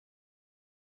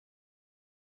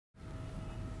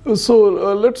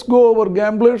So let's go over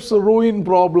gambler's ruin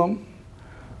problem.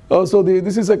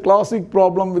 This is a classic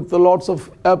problem with lots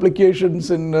of applications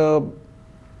in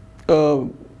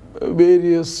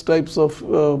various types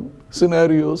of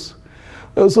scenarios.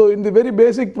 So in the very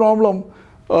basic problem,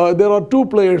 there are two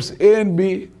players, A and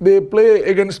B. They play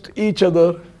against each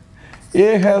other.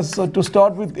 A has, to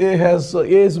start with, A has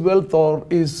A's wealth or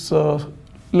is,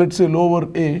 let's say, lower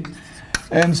A.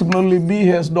 And similarly, B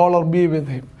has $B with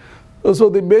him. So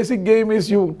the basic game is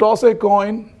you toss a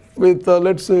coin with,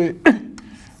 let's say,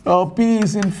 P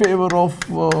is in favor of,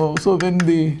 so when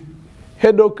the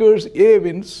head occurs, A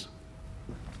wins.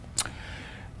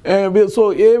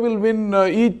 So A will win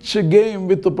each game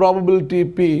with the probability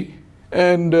P.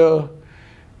 And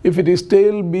if it is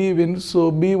tail, B wins. So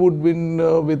B would win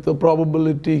with the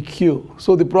probability Q.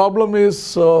 So the problem is,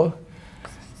 so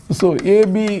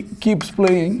AB keeps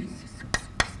playing.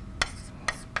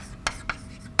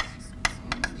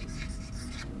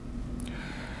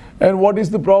 And what is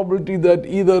the probability that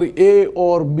either A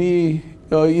or B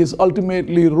is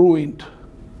ultimately ruined?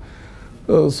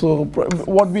 So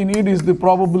what we need is the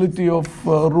probability of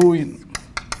ruin.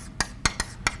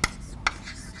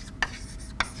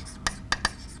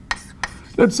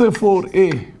 Let's say for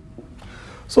A.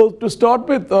 So to start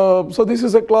with, so this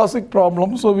is a classic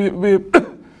problem. So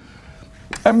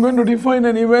I'm going to define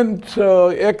an event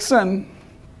xn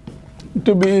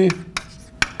to be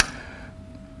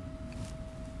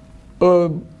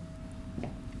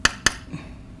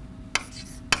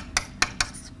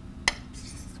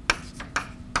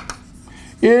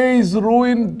A is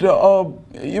ruined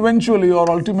eventually or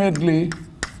ultimately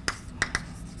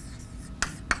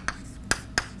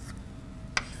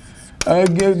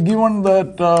given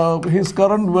that his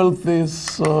current wealth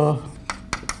is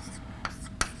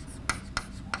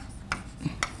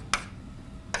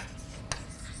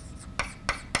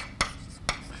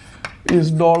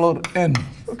 $N.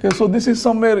 Okay, so this is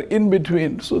somewhere in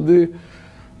between. So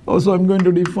I'm going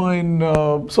to define,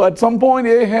 so at some point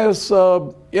A has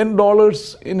N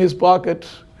dollars in his pocket,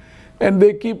 and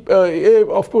they keep, A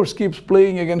of course keeps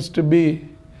playing against B.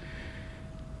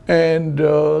 And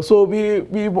so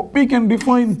we can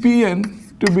define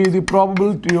Pn to be the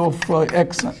probability of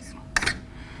Xn.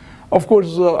 Of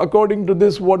course, according to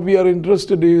this, what we are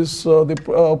interested in is the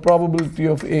probability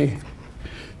of A.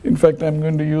 In fact, I'm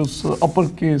going to use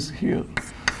uppercase here.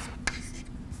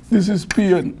 This is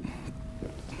Pn.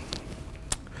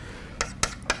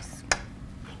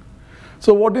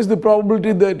 So what is the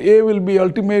probability that A will be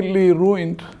ultimately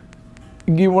ruined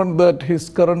given that his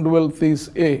current wealth is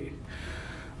A?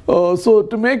 So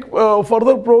to make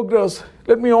further progress,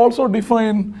 let me also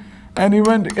define an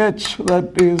event H,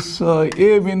 that is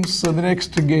A wins the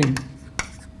next game.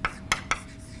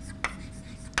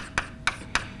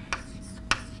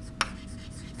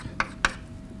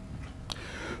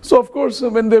 So of course,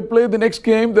 when they play the next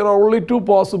game, there are only two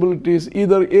possibilities.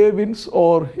 Either A wins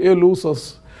or A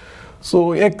loses.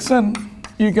 So Xn,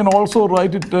 you can also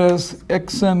write it as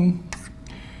Xn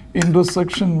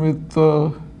intersection with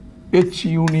H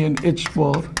union H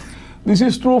bar. This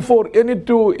is true for any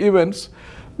two events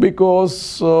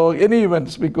because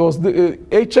the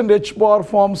H and H bar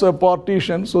forms a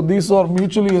partition. So these are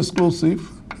mutually exclusive.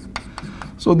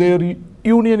 So their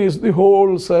union is the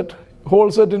whole set.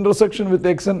 Whole set intersection with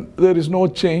Xn, there is no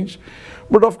change.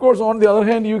 But of course, on the other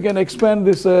hand, you can expand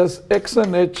this as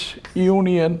Xn H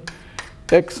union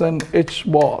Xn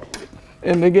H bar.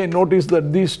 And again, notice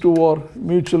that these two are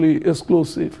mutually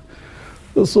exclusive.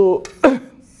 So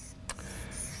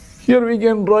here we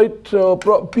can write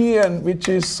Pn, which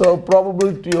is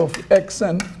probability of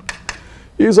Xn,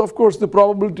 is of course the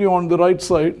probability on the right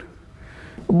side.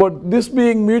 But this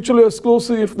being mutually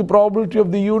exclusive, the probability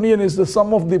of the union is the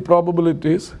sum of the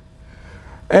probabilities.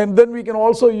 And then we can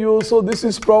also use, so this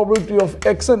is probability of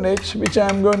Xn H, which I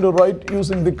am going to write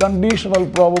using the conditional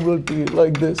probability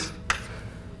like this.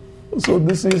 So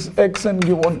this is Xn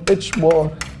given H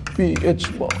bar, P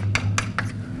H bar.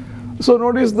 So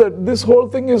notice that this whole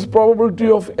thing is probability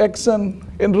of Xn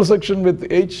intersection with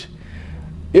H.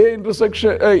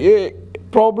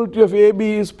 Probability of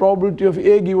AB is probability of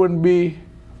A given B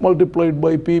multiplied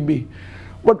by PB.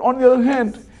 But on the other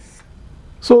hand,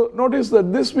 so notice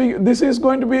that this is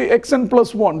going to be Xn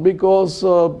plus 1 because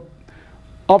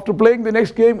after playing the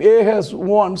next game, A has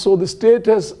 1. So the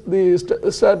status of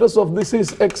this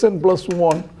is Xn plus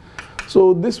 1.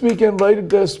 So this we can write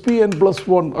it as Pn plus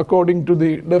 1 according to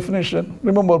the definition.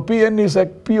 Remember, Pn is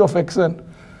P of Xn.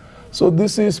 So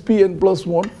this is Pn plus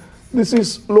 1. This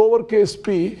is lowercase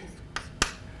p.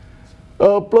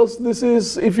 plus this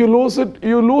is, if you lose it,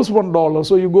 you lose $1.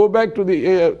 So you go back to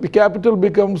the capital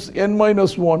becomes n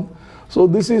minus 1. So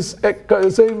this is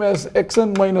same as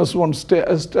xn minus 1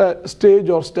 stage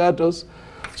or status.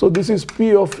 So this is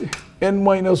p of n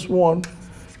minus 1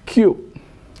 q.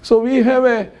 So we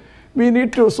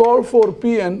need to solve for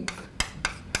pn.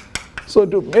 So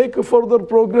to make a further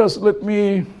progress, let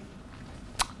me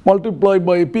multiply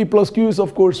by p plus q is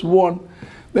of course 1.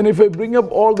 Then if I bring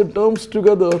up all the terms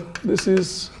together, this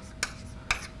is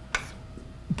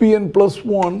pn plus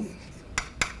 1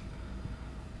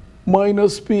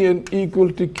 minus pn equal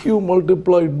to q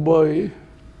multiplied by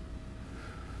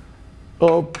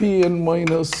pn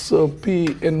minus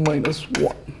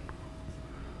 1.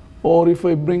 Or if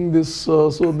I bring this,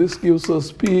 so this gives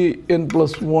us pn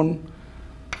plus 1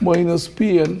 minus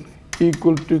pn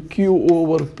equal to q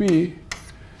over p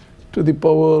to the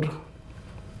power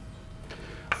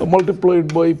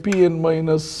multiplied by pn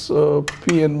minus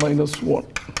 1.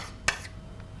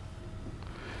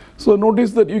 So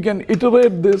notice that you can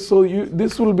iterate this, so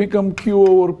this will become q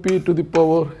over p to the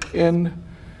power n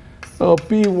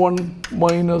p1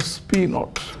 minus p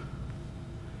naught.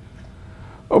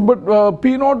 But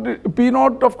p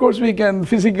naught, of course, we can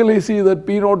physically see that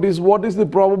p naught is what is the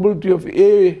probability of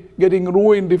A getting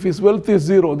ruined if his wealth is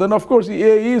 0. Then, of course, A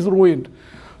is ruined.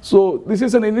 So this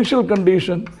is an initial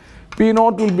condition. P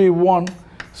naught will be 1.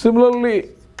 Similarly,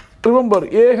 remember,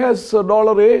 A has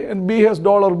 $A and B has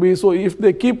 $B. So if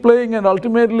they keep playing and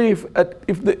ultimately if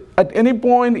at any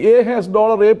point A has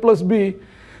 $A plus B,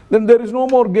 then there is no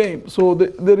more game. So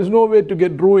there is no way to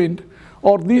get ruined.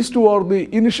 Or these two are the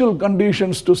initial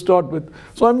conditions to start with.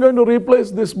 So I'm going to replace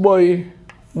this by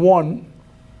 1.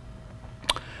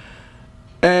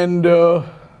 And so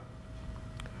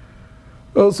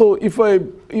if I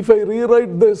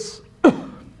rewrite this,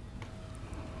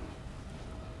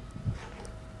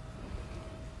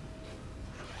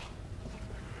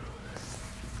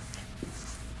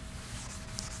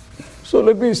 so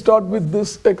let me start with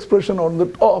this expression on the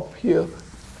top here.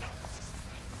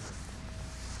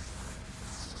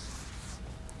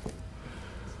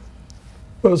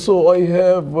 So I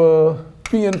have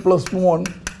pn plus 1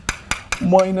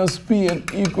 minus pn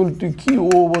equal to q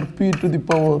over p to the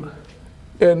power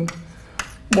n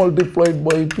multiplied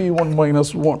by p1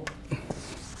 minus 1.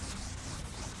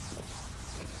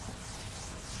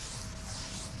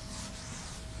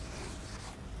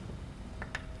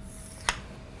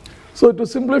 So to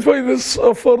simplify this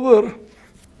further,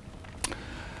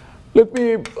 let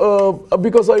me,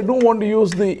 because I don't want to use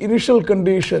the initial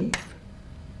condition.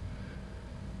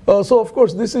 So of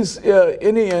course this is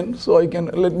any n, so I can,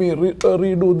 let me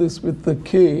redo this with the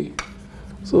k.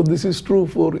 So this is true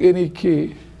for any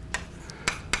k.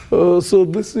 So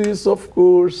this is of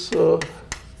course all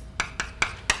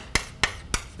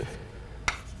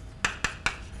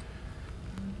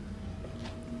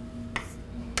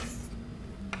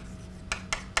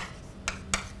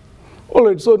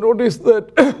right, so notice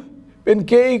that when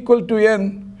k equal to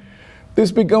n, this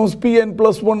becomes pn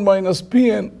plus 1 minus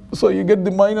pn, so you get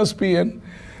the minus pn.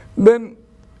 Then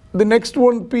the next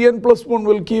one, pn plus 1,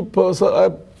 will keep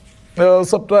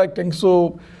subtracting.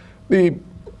 So the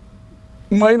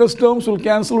minus terms will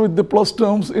cancel with the plus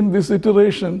terms in this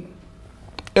iteration,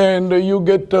 and you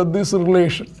get this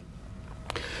relation.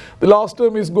 The last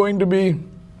term is going to be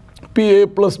pa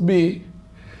plus b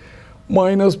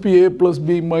minus pa plus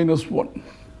b minus 1.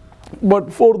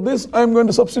 But for this, I'm going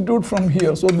to substitute from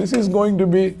here. So this is going to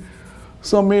be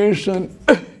summation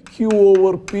q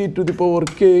over p to the power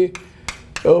k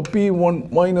p1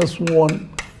 minus 1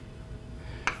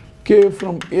 k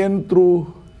from n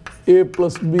through a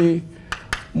plus b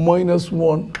minus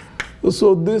 1.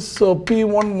 So this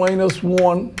p1 minus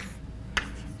 1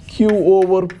 q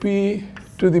over p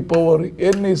to the power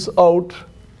n is out,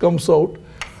 comes out.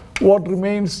 What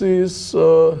remains is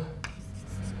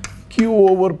q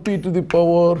over p to the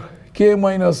power k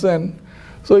minus n.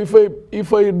 So if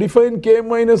I define k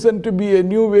minus n to be a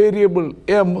new variable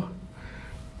m,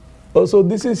 so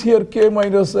this is here k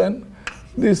minus n,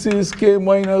 this is k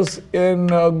minus n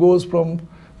goes from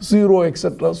 0,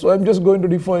 etc. So I'm just going to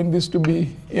define this to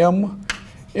be m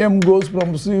goes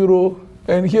from 0,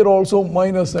 and here also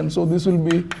minus n. So this will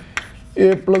be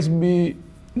a plus b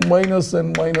minus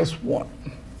n minus 1.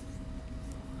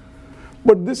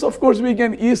 But this, of course, we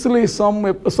can easily sum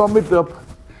it up.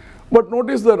 But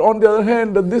notice that on the other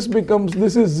hand,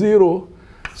 this is 0.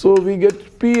 So we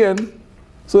get pn.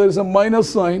 So there is a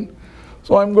minus sign.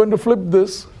 So I'm going to flip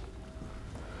this.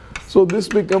 So this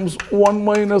becomes 1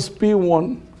 minus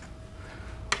p1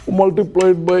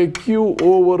 multiplied by q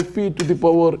over p to the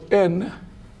power n.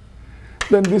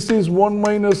 then this is 1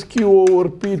 minus q over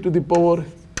p to the power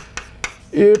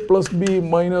a plus b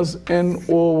minus n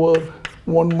over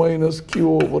 1 minus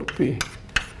q over p,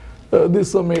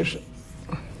 this summation.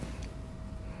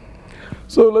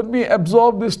 So let me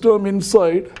absorb this term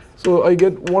inside. So I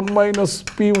get 1 minus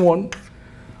p1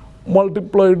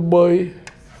 multiplied by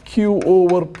q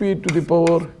over p to the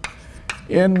power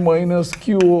n minus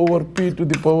q over p to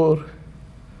the power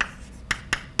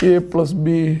a plus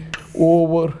b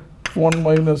over 1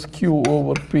 minus q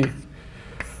over p.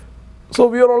 So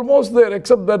we are almost there,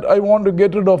 except that I want to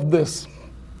get rid of this.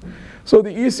 So the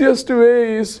easiest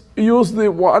way is use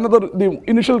the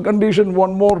initial condition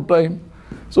one more time.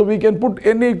 So we can put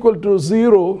n equal to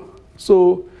 0.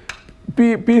 So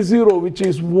p0, which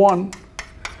is 1,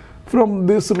 from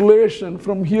this relation,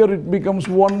 from here it becomes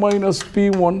 1 minus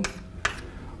p1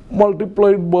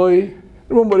 multiplied by,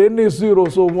 remember n is 0,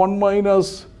 so 1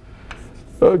 minus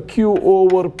q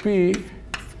over p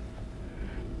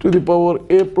to the power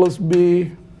a plus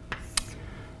b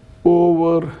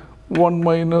over 1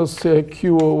 minus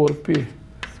q over p.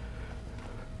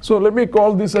 So let me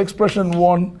call this expression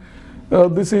 1.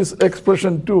 This is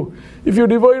expression 2. If you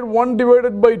divide 1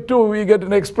 divided by 2, we get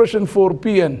an expression for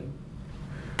Pn.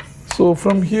 So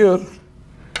from here,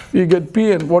 we get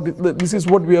Pn. This is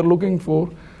what we are looking for.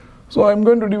 So I'm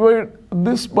going to divide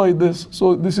this by this.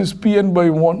 So this is Pn by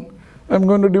 1. I'm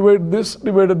going to divide this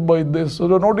divided by this. So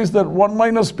notice that 1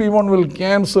 minus P1 will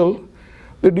cancel.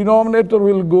 The denominator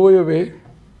will go away.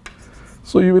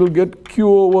 So you will get Q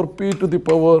over P to the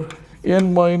power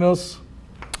n minus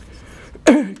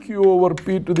Q over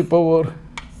P to the power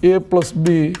a plus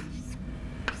b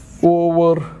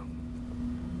over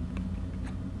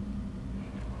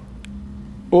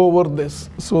this.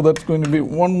 So that's going to be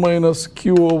 1 minus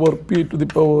Q over P to the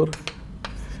power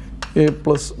a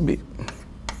plus b.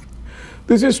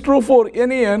 This is true for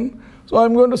any n. So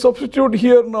I'm going to substitute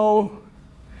here now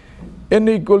n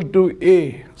equal to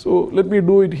a. So let me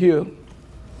do it here.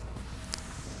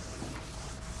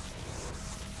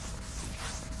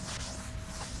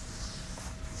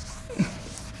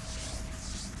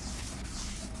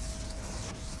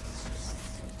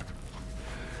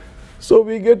 So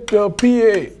we get PA.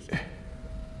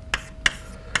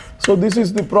 So this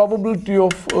is the probability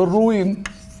of ruin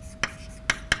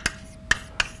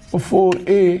for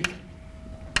A.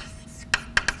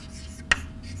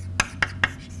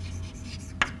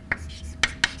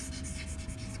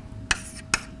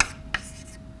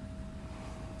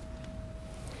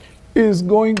 Is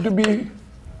going to be,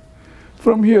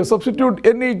 from here, substitute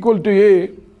n equal to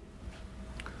A.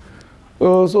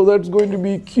 So that's going to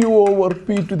be Q over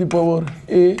P to the power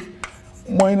A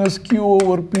minus Q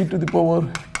over P to the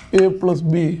power A plus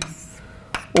B,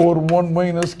 or 1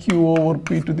 minus Q over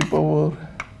P to the power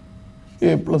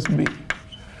A plus B.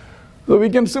 So we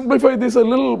can simplify this a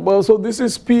little. So this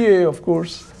is PA, of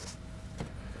course.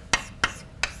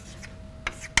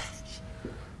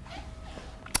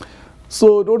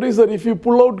 So notice that if you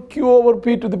pull out Q over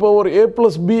P to the power A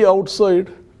plus B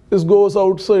outside, this goes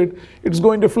outside, it's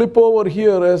going to flip over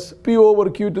here as P over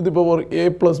Q to the power A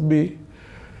plus B.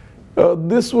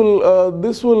 This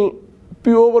will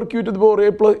P over Q to the power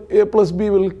A plus B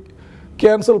will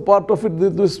cancel part of it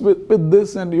with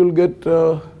this, and you'll get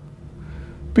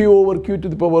P over Q to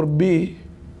the power B.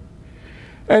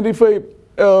 And if I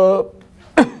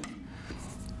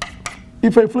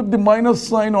flip the minus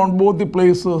sign on both the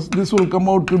places, this will come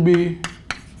out to be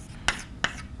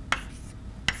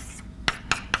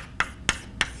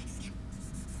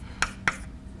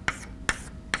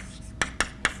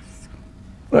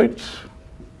right.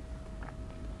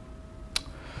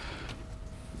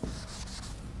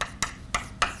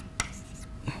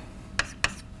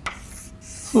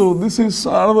 So this is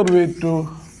another way to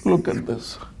look at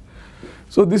this.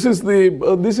 So this is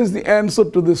the answer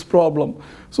to this problem.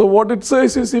 So what it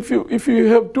says is, if you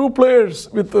have two players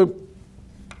with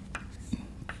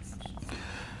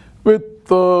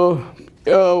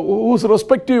whose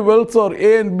respective wealths are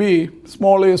A and B,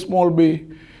 small a, small b,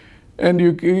 and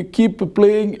you keep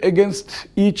playing against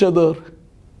each other,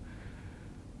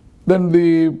 then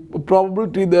the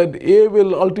probability that A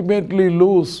will ultimately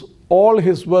lose all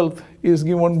his wealth is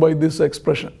given by this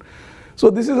expression.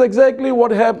 So this is exactly what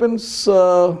happens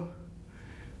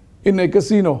in a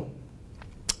casino.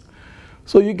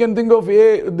 So you can think of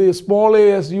the small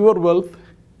a as your wealth,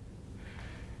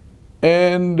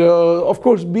 and of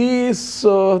course B is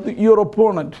your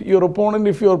opponent. Your opponent,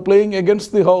 if you are playing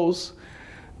against the house,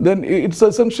 then it's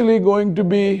essentially going to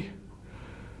be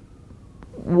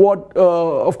what,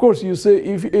 of course, you say,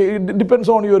 if it depends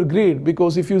on your greed,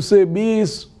 because if you say B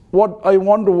is what I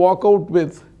want to walk out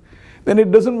with, then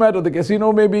it doesn't matter. The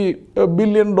casino may be $1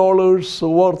 billion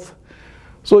worth.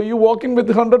 So you walk in with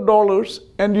 $100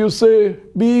 and you say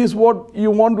B is what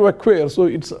you want to acquire. So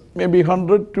it's maybe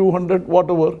 100, 200,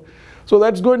 whatever. So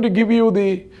that's going to give you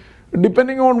the,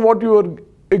 depending on what your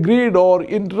agreed or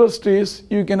interest is,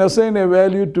 you can assign a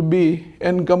value to B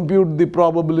and compute the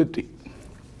probability.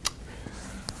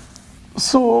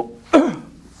 So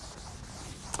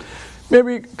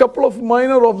maybe a couple of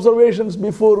minor observations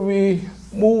before we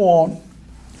move on.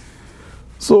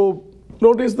 So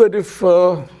notice that if,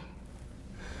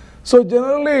 so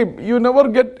generally you never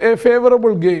get a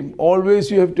favorable game.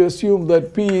 Always you have to assume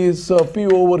that P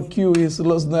over Q is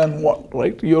less than 1,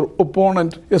 right? Your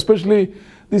opponent, especially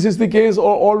this is the case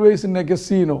always in a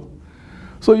casino.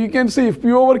 So you can see if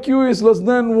P over Q is less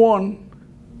than 1,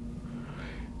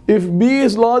 if B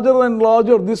is larger and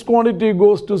larger, this quantity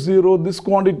goes to 0, this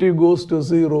quantity goes to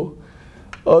 0.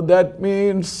 That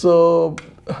means PA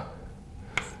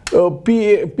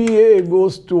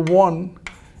goes to 1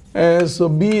 as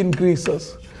B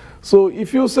increases. So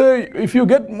if you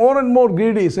get more and more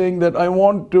greedy, saying that I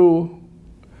want to,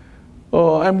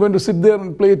 I'm going to sit there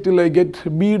and play till I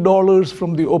get B dollars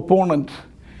from the opponent.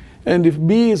 And if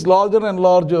B is larger and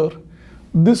larger,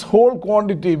 this whole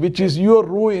quantity, which is your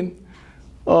ruin,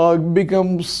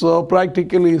 becomes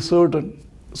practically certain.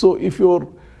 So if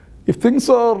things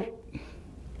are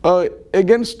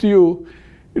against you,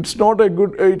 it's not a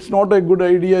good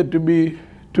idea to be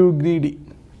too greedy.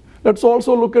 Let's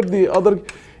also look at the other,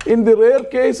 in the rare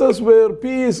cases where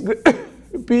P is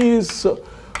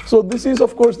so this is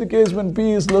of course the case when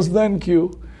P is less than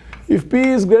Q. If P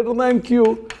is greater than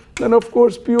Q, then of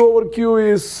course P over Q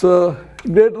is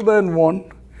greater than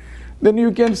 1. Then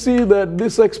you can see that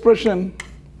this expression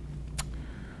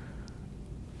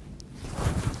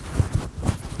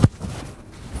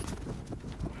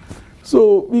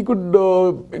so we could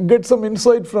get some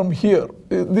insight from here.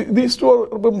 These two are,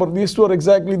 remember, these two are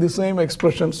exactly the same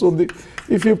expression. So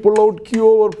if you pull out Q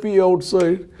over P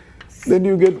outside, then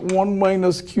you get 1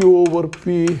 minus Q over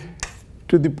P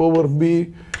to the power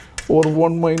B, or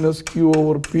 1 minus Q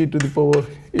over P to the power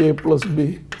A plus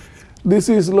B. This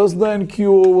is less than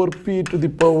Q over P to the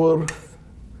power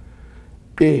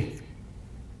A.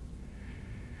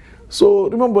 So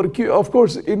remember, Q, of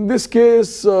course, in this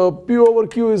case, P over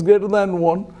Q is greater than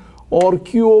 1, or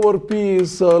Q over P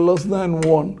is less than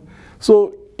 1.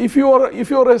 So if you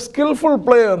are a skillful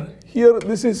player, here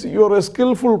this is you're a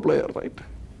skillful player, right?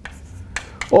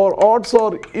 Or odds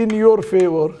are in your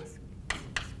favor.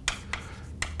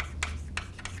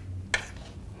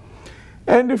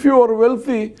 And if you are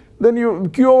wealthy, then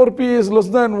Q over P is less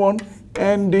than 1,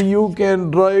 and you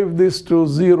can drive this to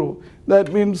 0.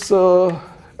 That means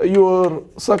your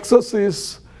success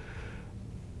is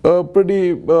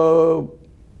pretty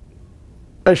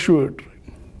assured.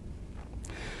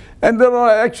 And there are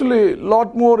actually a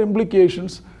lot more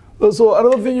implications. So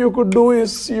another thing you could do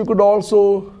is you could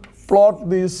also plot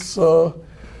this,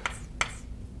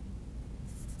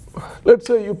 let's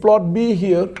say you plot B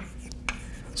here.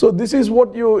 So this is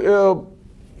what you,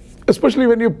 especially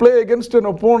when you play against an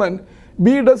opponent,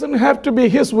 B doesn't have to be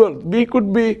his wealth. B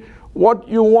could be what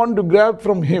you want to grab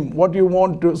from him, what you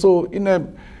want to. So in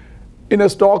a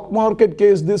stock market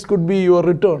case, this could be your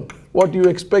return, what you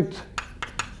expect.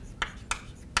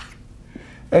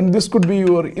 And this could be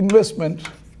your investment.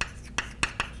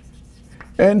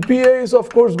 And PA is of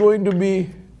course going to be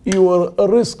your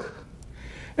risk.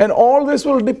 And all this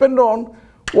will depend on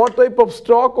what type of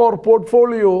stock or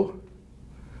portfolio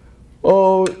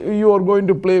you are going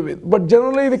to play with. But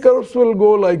generally the curves will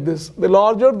go like this. The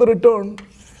larger the return,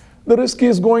 the risk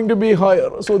is going to be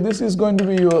higher. So this is going to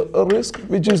be your risk,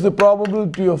 which is the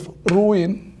probability of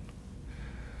ruin.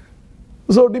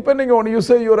 So depending on, you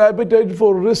say your appetite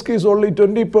for risk is only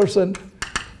 20%,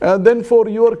 and then for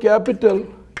your capital,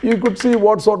 you could see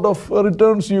what sort of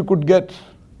returns you could get.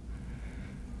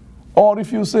 Or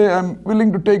if you say, I'm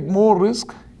willing to take more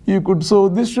risk, you could, so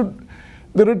this should,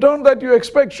 the return that you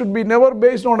expect should be never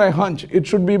based on a hunch. It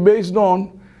should be based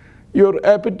on your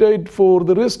appetite for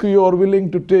the risk you are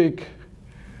willing to take.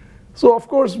 So of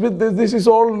course, with this is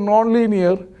all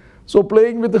non-linear. So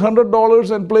playing with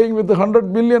 $100 and playing with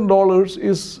 $100 billion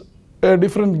is a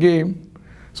different game.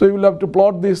 So you will have to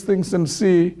plot these things and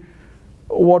see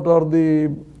what are the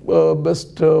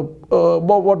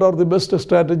best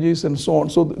strategies and so on.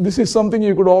 So this is something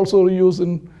you could also use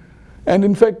in, and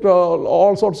in fact,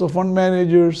 all sorts of fund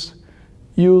managers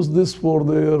use this for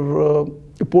their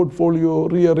portfolio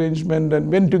rearrangement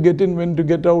and when to get in, when to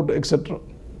get out, etc.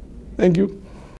 Thank you.